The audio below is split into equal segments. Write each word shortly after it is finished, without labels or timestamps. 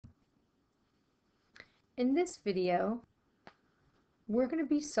In this video, we're going to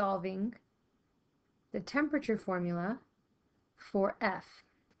be solving the temperature formula for F.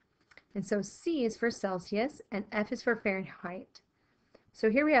 And so C is for Celsius and F is for Fahrenheit.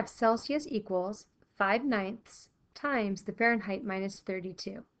 So here we have Celsius equals 5/9 times the Fahrenheit minus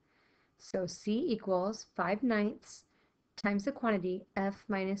 32. So C equals 5/9 times the quantity F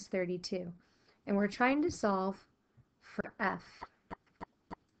minus 32. And we're trying to solve for F.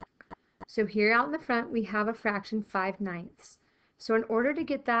 So here out in the front we have a fraction 5/9. So in order to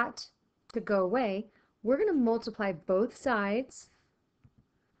get that to go away, we're going to multiply both sides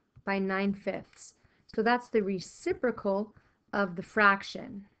by 9/5. So that's the reciprocal of the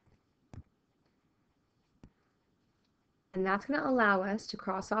fraction. And that's going to allow us to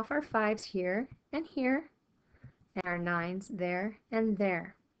cross off our 5's here and here, and our 9's there and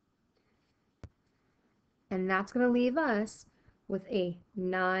there. And that's going to leave us with a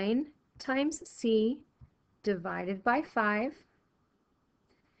 9 times C divided by 5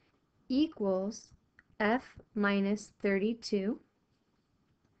 equals F minus 32.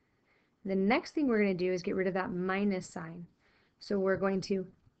 The next thing we're going to do is get rid of that minus sign. So we're going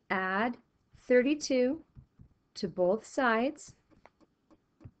to add 32 to both sides,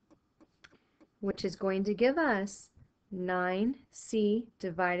 which is going to give us 9C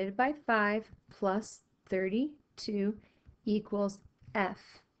divided by 5 plus 32 equals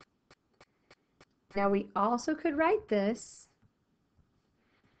F. Now we also could write this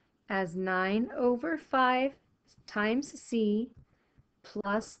as 9/5 times C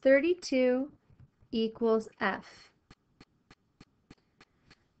plus 32 equals F.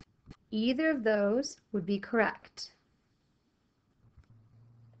 Either of those would be correct.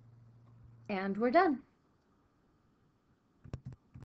 And we're done.